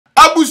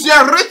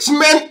Abusia rich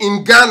men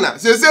in Ghana.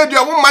 They say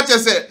the one match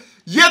say,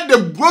 yet the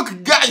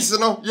broke guys, you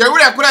know. You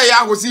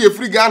will see a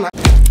free Ghana.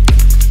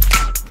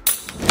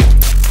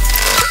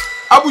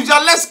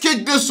 Abuja, let's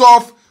kick this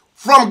off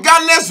from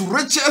Ghana's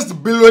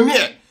richest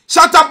billionaire,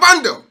 Shatta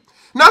Bandle.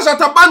 Now,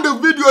 Shatta Bandle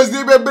videos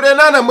they be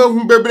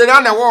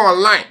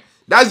online.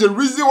 That's the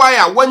reason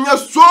why when you're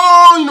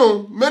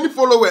so many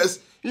followers,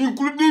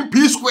 including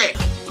P Square.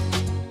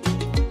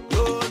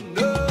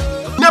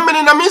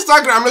 On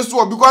Instagram as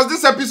well, because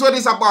this episode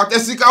is about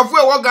Esikafu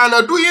what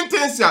Ghana doing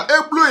things here.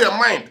 It blew your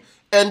mind.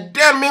 And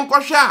then me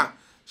kwasha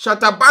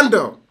Shatta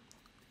Bandle.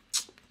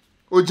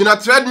 Ojina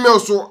treadmill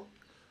so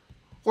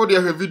what do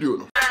you have video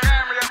no?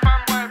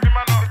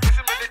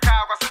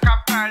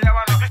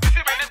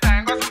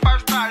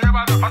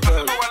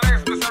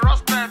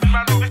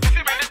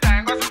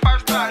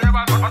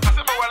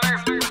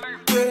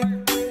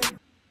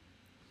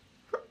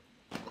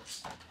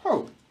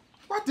 Oh,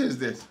 what is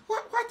this?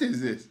 What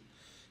is this?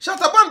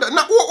 Shatta Bandle.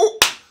 Now,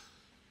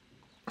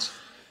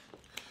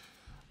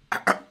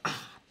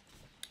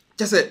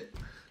 just say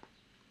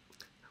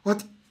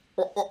what?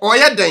 Or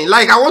yeah, then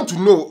like I want to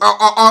know.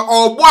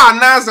 Or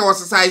what answer or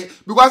exercise?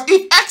 Because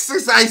if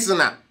exercising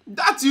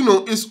that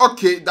is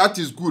okay, that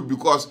is good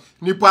because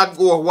nipa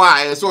go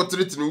why so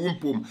treating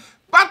wumpum.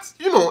 But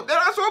there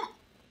are some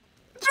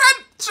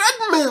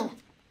treadmill.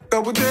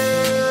 Double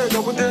day,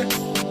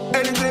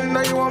 anything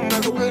that you want,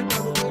 double day,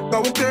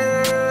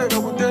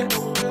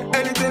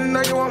 anything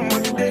that you want,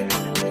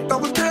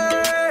 double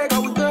day,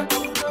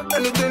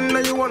 anything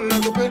that you want,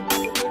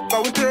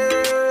 double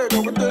day,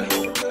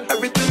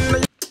 everything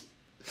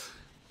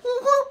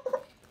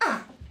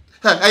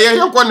that I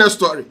hear one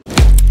story.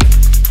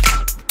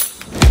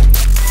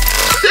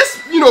 This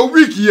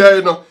week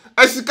here,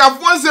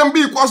 Esikafu nsem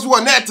bi kwaso wo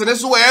net ne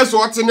so we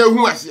so ote na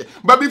hu ase.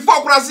 But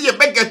before kwase ye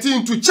be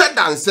getting to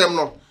Cheddar nsem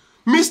no.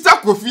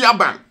 Mr. Kofi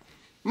Abban.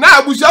 Na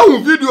abusia hu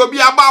video bi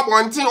aba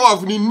abonten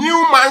of the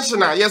new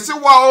mansion a yesi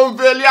wa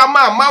unveil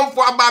ama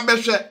manfo aba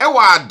behwe e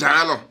wa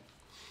adan no.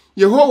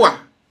 Yehowa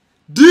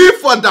D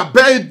for the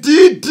bay, D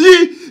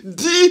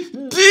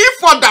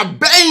for the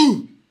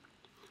bay.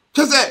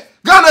 Chese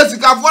Ghana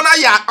Esikafu na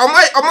ya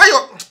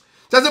omayo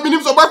Chese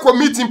binim so ba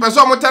committee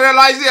person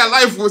materialize your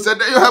life who said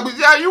you have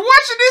you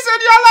watch this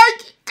and you're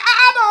like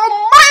God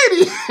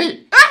almighty.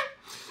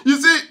 You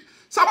see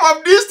some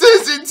of these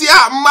things in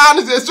here, man,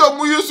 is so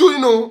we used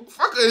to,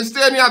 fucking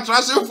stay in here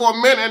trashing for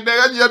men and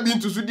then you have been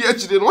to Sudia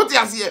children. What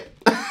you say?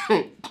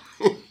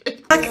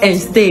 Back and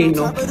stay,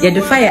 you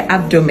defy your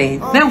abdomen.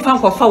 Then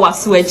found for forward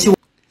switch.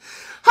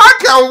 How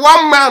can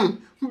one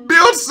man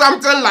build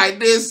something like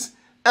this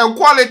and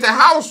call it a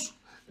house?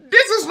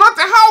 This is not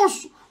a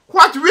house.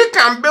 What we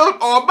can build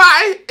or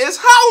buy is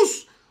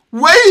house.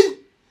 Way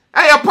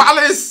a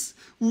palace.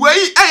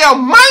 Way a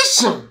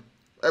mansion.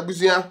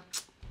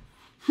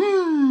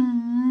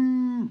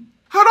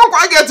 How don't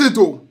I get it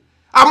though?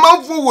 A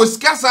man who was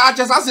scarce as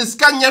a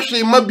scanya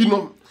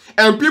mabino.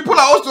 And people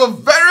are also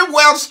very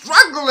well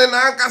struggling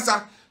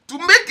to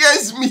make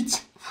ends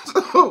meet.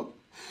 So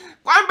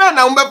why ben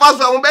na pass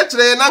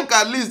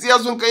at least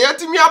yes at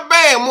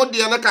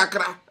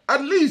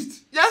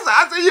least yes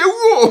I say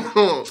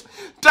you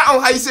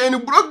down high saying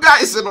broke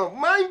guys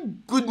my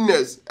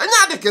goodness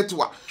anya de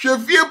ketwa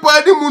hwefie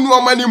pa di munu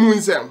omani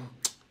munsem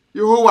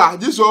Yehowa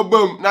this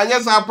obam na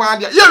nya sa pa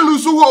dia ye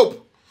lose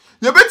hope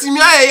ye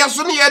betimi aye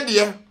so ne ye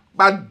de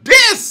but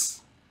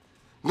this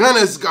Ghana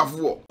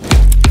Esikafu.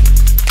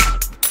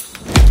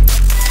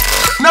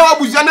 Now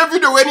Abuja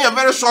video when a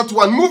very short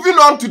one. Moving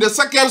on to the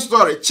second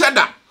story.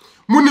 Cheddar.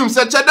 Munim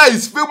said Cheddar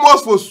is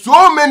famous for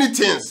so many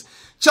things.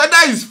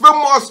 Cheddar is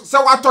famous.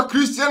 So what a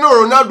Cristiano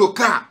Ronaldo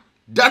car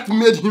that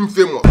made him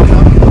famous. I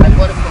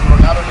bought it from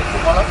Ronaldo the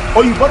footballer.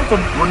 Oh, you bought it from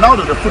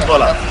Ronaldo the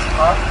footballer? That's his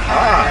car.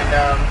 And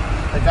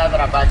the guy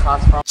that I buy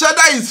cars from.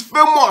 Cheddar is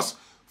famous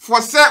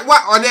for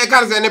what or they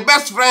can say the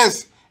best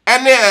friends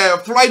and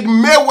Floyd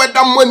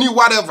Mayweather money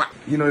whatever.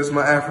 it's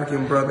my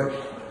African brother.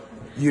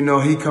 He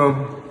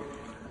come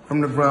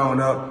from the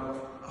ground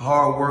up,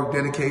 hard work,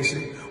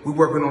 dedication. We're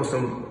working on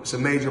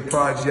some major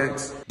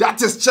projects.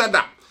 That is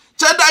Cheddar.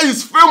 Cheddar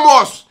is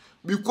famous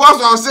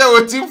because I say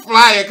a team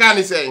flyer kind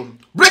of saying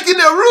breaking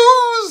the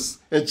rules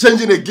and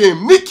changing the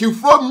game. Nicky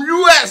from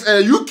US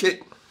and UK.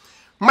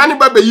 Money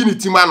by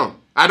unity man.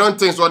 I don't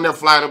think so on the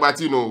flyer, but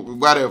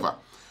whatever.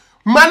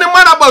 Money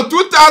man about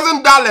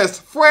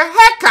 $2,000 for a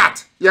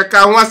haircut. You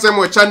can want some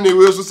more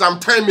channel some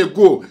time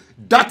ago.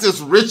 That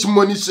is rich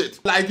money shit.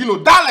 Like,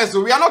 dollars,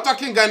 we are not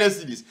talking Ghana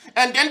cedis.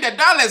 And then the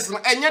dollars,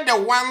 and yet the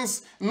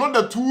ones, not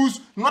the 2s,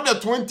 not the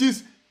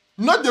 20s,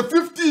 not the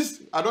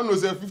 50s. I don't know,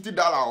 say $50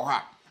 or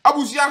how.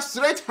 Abusia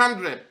straight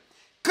 100.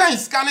 Can you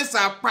scan it?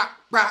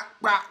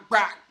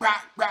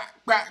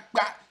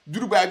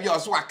 Do baby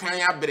also I can't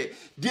have it.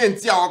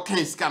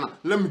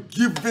 Let me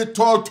give it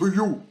all to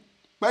you.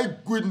 My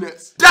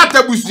goodness. That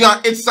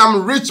Abusia, it's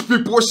some rich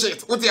people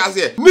shit. What do you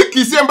say?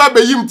 Nicky Semba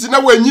be him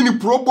tina when you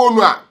pro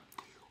bono.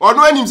 Or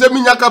no any say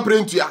minyaka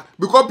prentua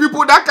because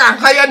people that can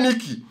hire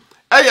Nicky,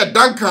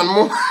 Duncan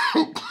mo,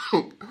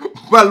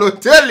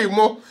 Balotelli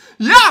mo,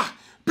 yeah,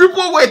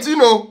 People with, you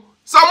know,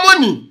 some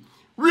money.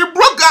 We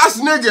broke ass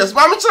niggas.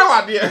 But I'm sure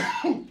what there.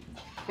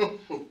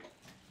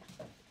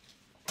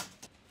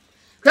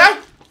 Okay?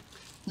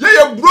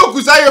 Yeah, you broke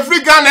us. I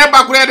free Ghana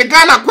back where the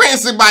Ghana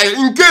Queens by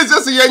in case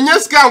you see a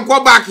yes can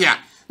go back here.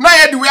 Now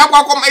you we are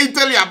come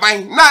Italy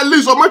buying. Now at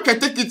least someone can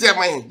take it here,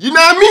 man. You know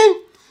what I mean?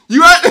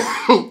 You are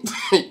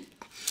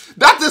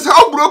that is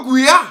how broke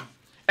we are.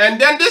 And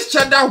then this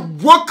Cheddar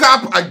woke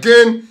up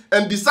again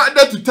and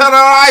decided to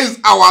terrorize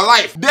our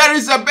life. There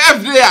is a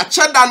birthday at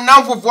Cheddar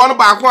now for one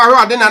back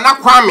one then an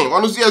Quophi.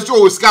 One who says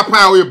so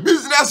scapa a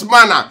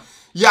businessman.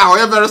 Yeah,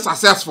 however very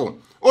successful.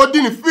 Oh,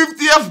 the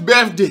 50th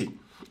birthday.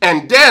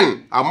 And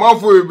then a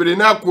month for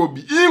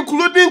Kofi,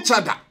 including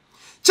Cheddar.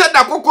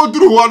 Cheddar Coco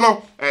drew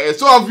one,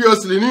 so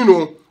obviously, you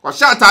know, or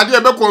Shatta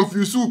Bandle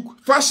confused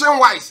fashion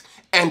wise.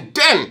 And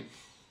then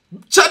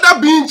Cheddar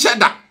being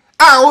Cheddar.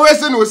 I always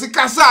say no,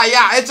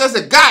 yeah, it's just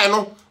a guy,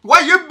 no. Why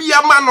you be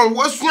a man on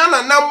what's one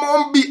and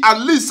now be at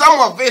least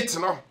some of it,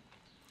 no.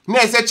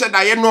 Next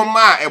Cheddar, you know,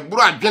 a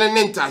broad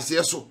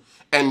so.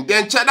 And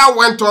then Cheddar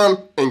went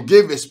on and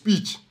gave a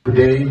speech.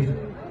 Today,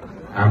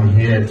 I'm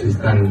here to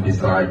stand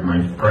beside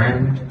my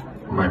friend,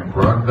 my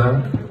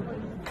brother,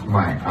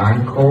 my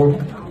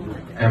uncle,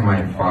 and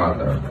my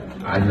father.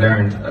 I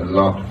learned a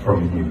lot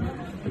from him.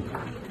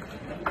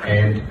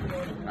 And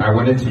I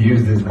wanted to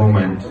use this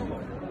moment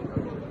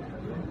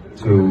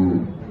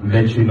to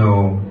let you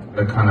know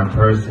the kind of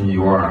person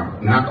you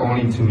are, not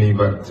only to me,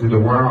 but to the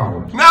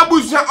world. Now,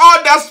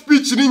 all that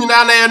speech in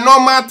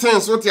normal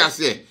things, what you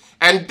say.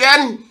 And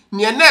then,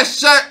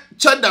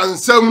 Cheddar and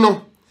some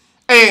no,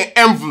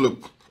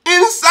 envelope.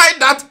 Inside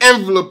that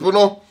envelope, you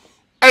know,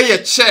 a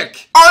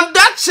check. On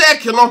that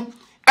check, you know,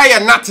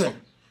 nothing.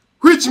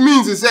 Which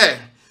means is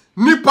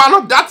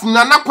Nipano, that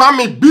Nana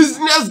Kwame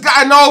business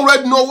guy now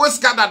already know what's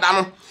gathered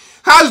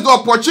has the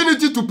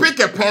opportunity to pick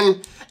a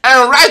pen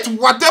and write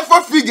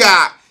whatever figure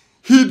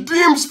he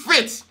deems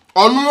fit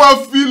on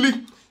one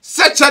feeling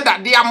such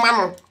that their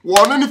man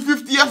was on the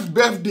 50th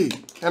birthday.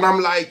 And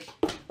I'm like,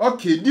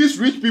 okay, these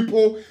rich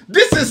people,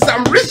 this is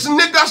some rich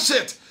nigga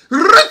shit.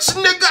 Rich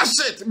nigga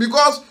shit.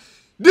 Because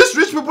these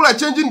rich people are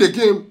changing the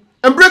game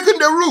and breaking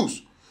the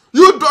rules.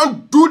 You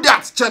don't do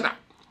that, Cheddar.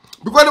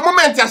 Because the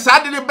moment you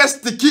started the best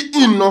sticky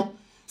in, no,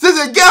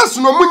 says the girls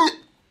no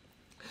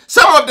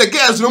some of the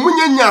girls no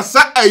munya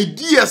sa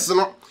ideas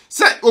no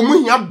say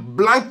omunya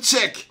blank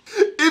check.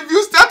 If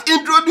you start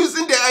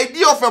introducing the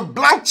idea of a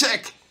blank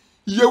check,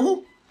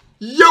 you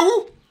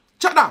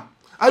Cheddar,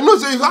 I know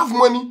that you have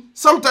money.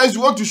 Sometimes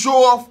you want to show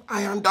off.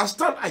 I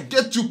understand. I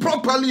get you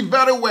properly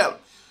very well.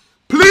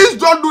 Please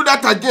don't do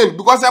that again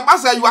because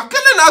Appiah, you are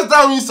killing us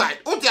down inside.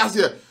 What you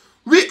say?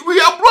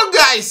 We are broke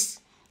guys.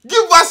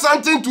 Give us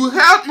something to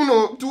help, you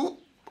know, to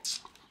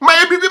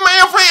my baby,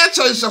 my fire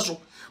church.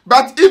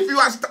 But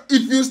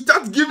if you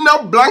start giving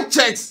out blank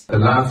checks. The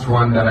last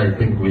one that I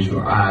think we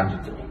should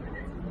add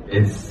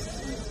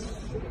is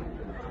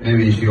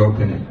maybe you should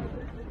open it.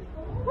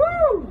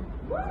 Woo!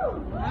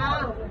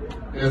 Wow.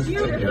 Just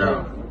check it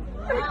out.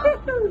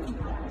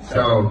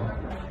 So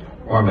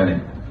 1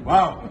 minute.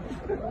 Wow.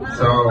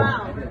 So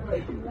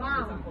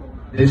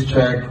this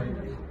check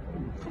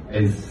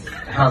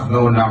has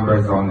no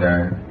numbers on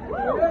there.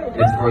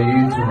 It's for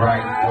you to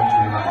write what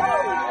you like.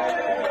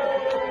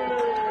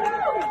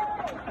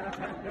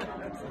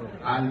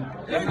 And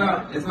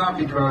it's not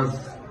because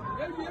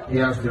he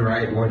has to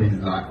write what he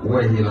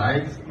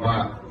likes,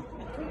 but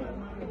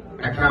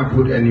I can't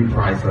put any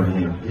price on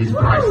him. He's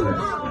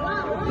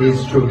priceless.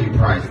 He's truly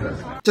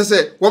priceless. Just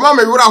say, what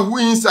mama you who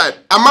inside?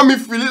 And mommy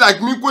feeling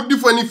like me could do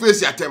funny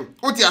face at him.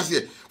 What you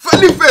say?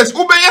 Funny face,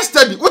 ube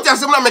yesterday. What you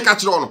say when I make a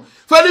chrono?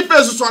 Funny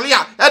face, so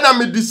yeah, and I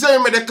made the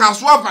same with the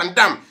Kaswa Van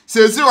Dam.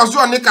 Say, was you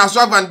on the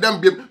Kaswa Van Dam,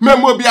 babe.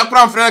 Memo be a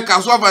crown friend,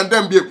 Kaswa Van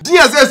Dam, babe.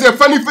 Dear says a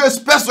funny face,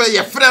 person,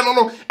 your friend,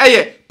 no,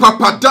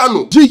 Papa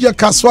Dano. Giga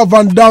Kaswa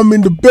Van Dam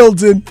in the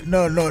building.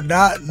 No,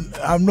 that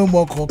I'm no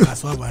more called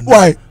Kaswa Van Dam.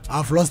 Why?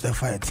 I've lost the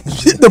fight.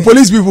 The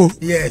police people?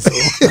 Yes.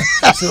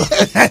 So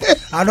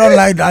I don't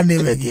like that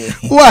name again.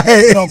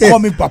 Why? No, call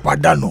me Papa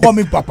Dano. Call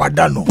me Papa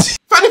Dano.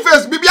 Funny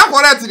face, be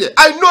correct today.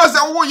 I know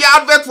that who you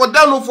advert for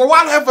Dano for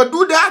whatever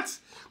do that.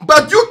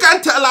 But you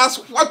can't tell us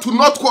what to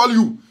not call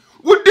you.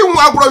 Within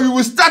Wabro, you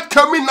will start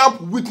coming up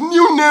with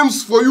new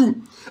names for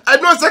you. I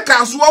know it's a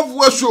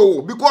Kaswa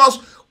show because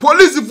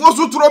police if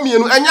also throw me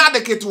and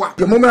the ketwa.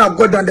 The moment I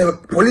got down, the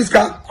police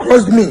car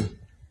crossed me.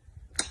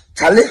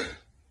 Charlie,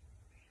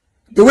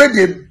 the way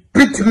they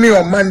beat me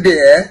on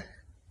Monday,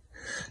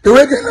 the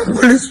way the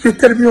police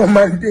treated me on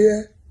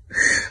Monday,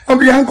 I'm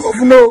the uncle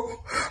of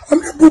no, I'm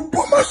the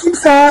Bupoma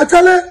Sumsa,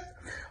 Charlie,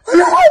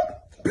 and I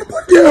people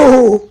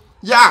there.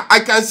 Yeah, I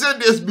can say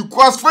this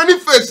because funny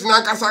face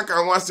Nakasaka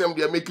and once they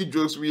are making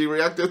jokes, we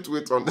reacted to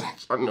it on the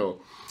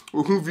channel.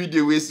 We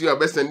video we see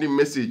about sending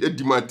message at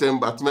Dimatem,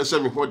 but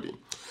mention me holding.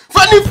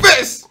 Funny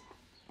face!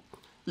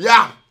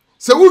 Yeah,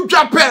 so we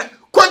drop it.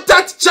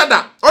 Contact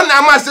Cheddar. On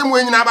the same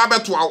way in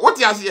Ababetua. What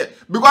you say?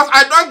 Because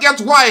I don't get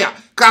wire.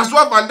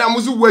 Kaswa Van Dam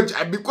was wedge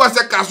because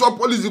the Kaswa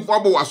police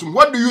for was.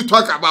 What do you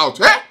talk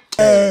about? Eh?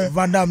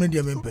 Van Damme need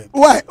the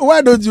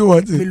Why don't you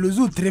want we it?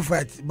 lose 3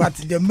 fights, but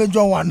the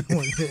major one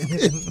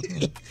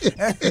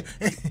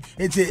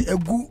it's a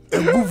good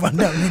Van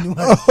Damme.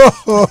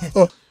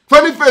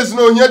 Funny face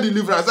no here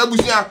deliverance.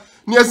 Abusia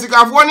near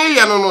Sikafo ni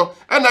ye no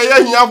and I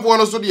hear here for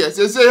no so there.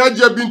 Say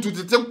had been to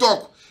the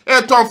TikTok.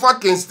 Tom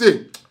fucking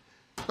stay.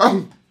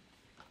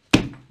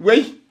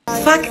 Wait.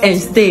 Fuck and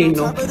stay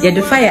no. You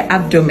the fire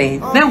abdomen.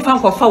 Then fan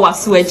for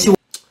sweat.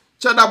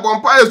 Cheddar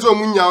bompa is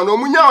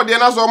munya de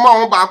na so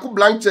ma ba ku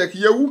blank check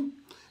yewu.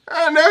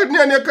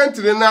 Na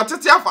country na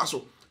tete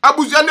afaso.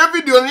 Abuja na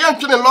video na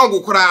yantwe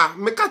long kura.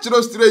 Me catch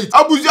no straight.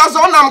 Abuja so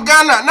nam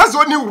Ghana na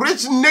so ni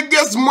rich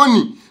niggas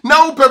money.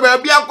 Na upe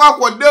baby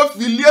akwa de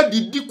filie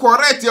di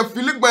correct ya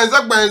filik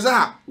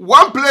benza.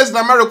 One place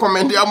na me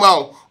recommend ya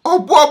ma.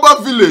 Obuoba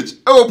village.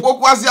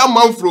 Opokwasi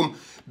am from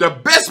the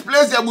best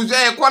place ya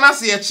Abuja e kwana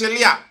se ye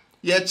chilia.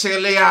 Ye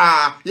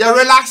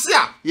relax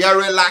ya.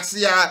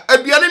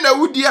 Aduane na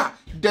wudia.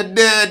 The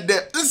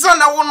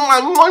insana one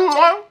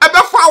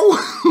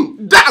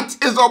that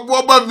is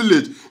Obuoba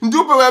village.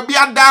 Ndupe we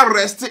bia da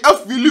rest e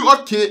feel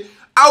okay.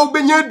 A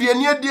ubenye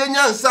die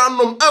nyansa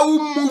nom a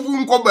move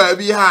nko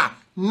baabi ha.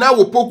 Na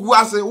wo poku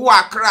ase wo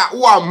akra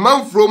wo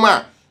man from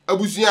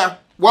Abusia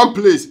one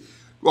place.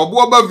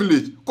 Obuoba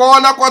village. Ko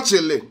na ko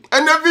chile.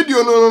 And the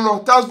video no.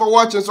 Thanks for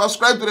watching.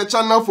 Subscribe to the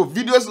channel for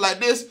videos like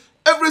this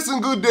every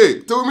single day.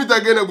 Till we meet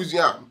again,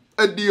 Abusia.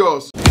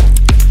 Adios.